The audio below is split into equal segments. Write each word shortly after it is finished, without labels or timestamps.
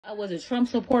I was a Trump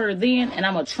supporter then, and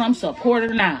I'm a Trump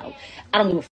supporter now. I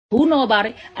don't give a who know about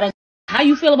it. I don't care how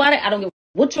you feel about it. I don't give a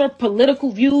what your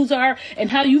political views are and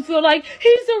how you feel like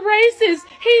he's a racist.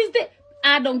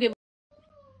 I don't give a.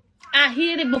 I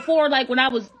heard it before, like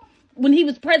when he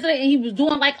was president and he was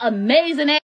doing like amazing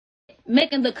at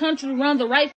making the country run the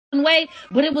right way,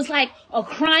 but it was like a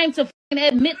crime to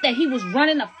admit that he was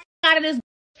running the out of this.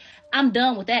 I'm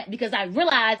done with that because I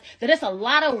realize that there's a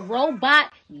lot of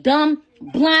robot, dumb,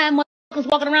 blind motherfuckers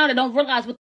walking around that don't realize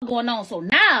what's going on. So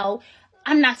now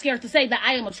I'm not scared to say that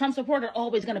I am a Trump supporter,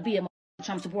 always going to be a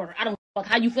Trump supporter. I don't fuck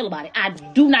how you feel about it. I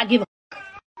do not give a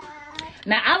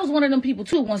Now, I was one of them people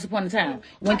too once upon a time.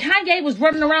 When Kanye was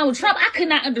running around with Trump, I could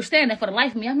not understand that for the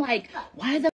life of me. I'm like,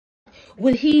 why the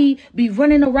would he be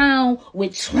running around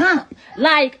with Trump?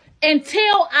 Like,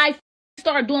 until I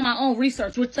start doing my own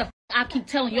research, which I keep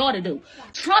telling y'all to do.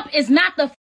 Trump is not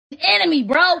the enemy,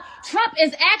 bro. Trump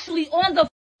is actually on the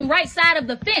right side of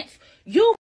the fence.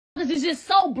 You is just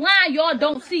so blind, y'all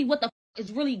don't see what the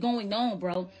is really going on,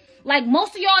 bro. Like,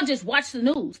 most of y'all just watch the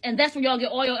news, and that's where y'all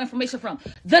get all your information from.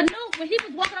 The news, when he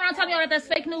was walking around telling y'all that that's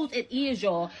fake news, it is,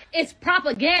 y'all. It's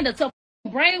propaganda to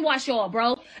brainwash y'all,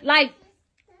 bro. Like,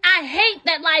 I hate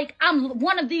that, like, I'm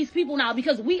one of these people now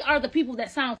because we are the people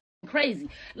that sound crazy.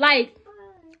 Like,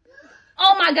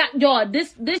 oh my God, y'all,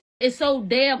 this is so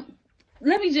damn.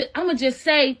 I'm gonna just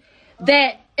say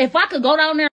that if I could go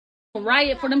down there and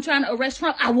riot for them trying to arrest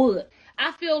Trump, I would.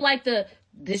 I feel like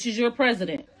this is your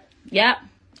president. Yep.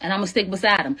 And I'm gonna stick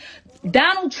beside him.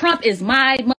 Donald Trump is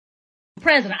my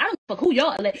president. I don't fuck who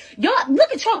y'all elect. Y'all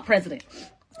look at y'all president.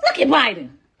 Look at Biden.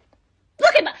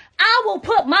 I will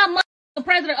put my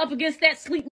president up against that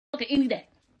sleep any day.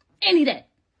 Any day.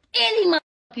 Any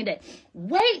motherfucking day.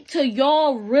 Wait till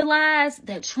y'all realize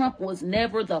that Trump was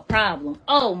never the problem.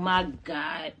 Oh my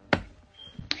God.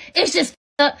 It's just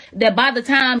up that by the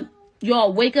time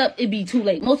y'all wake up, it'd be too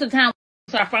late. Most of the time,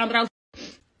 I found out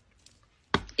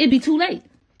it'd be too late.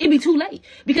 It'd be too late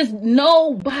because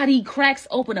nobody cracks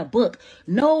open a book.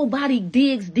 Nobody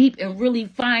digs deep and really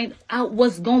find out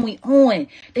what's going on.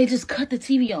 They just cut the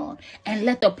TV on and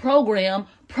let the program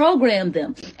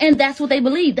them. And that's what they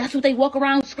believe. That's what they walk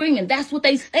around screaming. That's what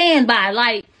they stand by.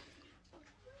 Like,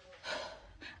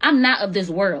 I'm not of this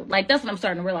world. Like, that's what I'm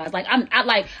starting to realize. Like, I'm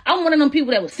one of them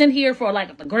people that was sent here for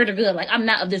like the greater good. Like, I'm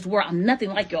not of this world. I'm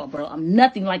nothing like y'all, bro. I'm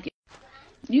nothing like you.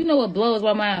 You know what blows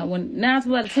my mind? When 9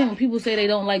 times out of 10, when people say they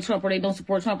don't like Trump or they don't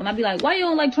support Trump, and I be like, why you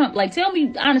don't like Trump? Like, tell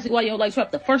me honestly why you don't like Trump.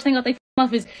 The first thing out they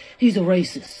mouth is, he's a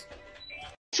racist.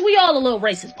 We all a little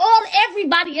racist.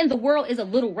 Everybody in the world is a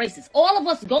little racist. All of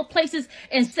us go places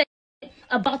and say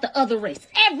about the other race.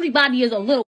 Everybody is a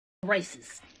little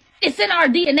racist. It's in our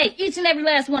DNA, each and every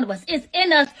last one of us. It's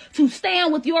in us to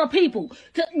stand with your people.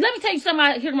 Let me tell you something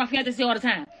I hear my fiance say all the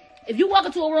time. If you walk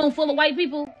into a room full of white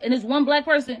people and there's one black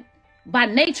person, by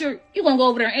nature, you're going to go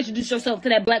over there and introduce yourself to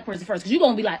that black person first. Because you're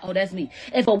going to be like, oh, that's me.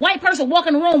 If a white person walk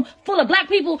in a room full of black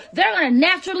people, they're going to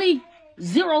naturally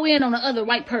zero in on the other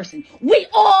white person. We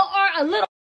all are a little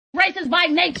racist by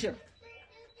nature.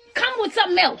 Come with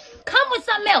something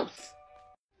else.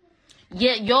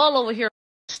 Yeah, y'all over here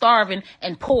starving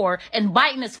and poor, and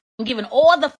Biden is giving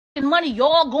all the money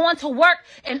y'all going to work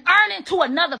and earning to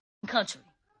another country.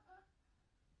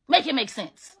 Make it make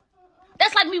sense.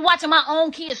 That's like me watching my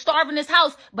own kids starve in this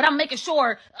house, but I'm making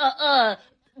sure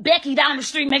Becky down the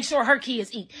street make sure her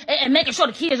kids eat, and making sure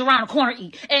the kids around the corner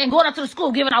eat, and going up to the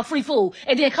school giving out free food,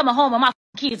 and then coming home and my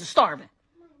kids are starving.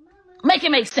 Make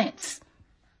it make sense.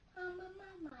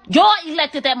 Y'all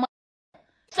elected that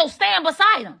so stand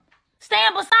beside them.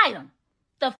 Stand beside them.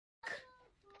 The fuck?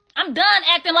 I'm done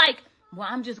acting like, well,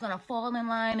 I'm just gonna fall in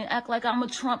line and act like I'm a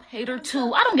Trump hater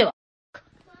too. I don't give a fuck.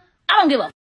 I don't give a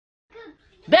fuck.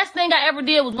 Best thing I ever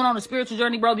did was went on a spiritual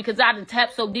journey, bro, because I done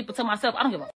tapped so deep into myself. I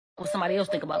don't give a fuck what somebody else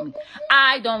think about me.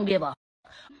 I don't give a fuck.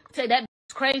 Say that is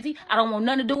crazy. I don't want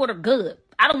nothing to do with her good.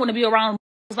 I don't want to be around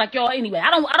like y'all anyway.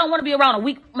 I don't want to be around a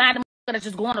weak-minded that's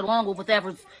just going along with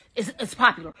whatever is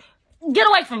popular. Get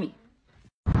away from me.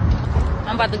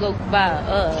 I'm about to go buy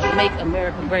a Make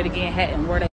America Great Again hat and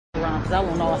wear that around because I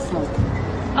want all smoke.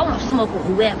 I want to smoke with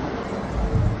whoever.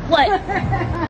 What?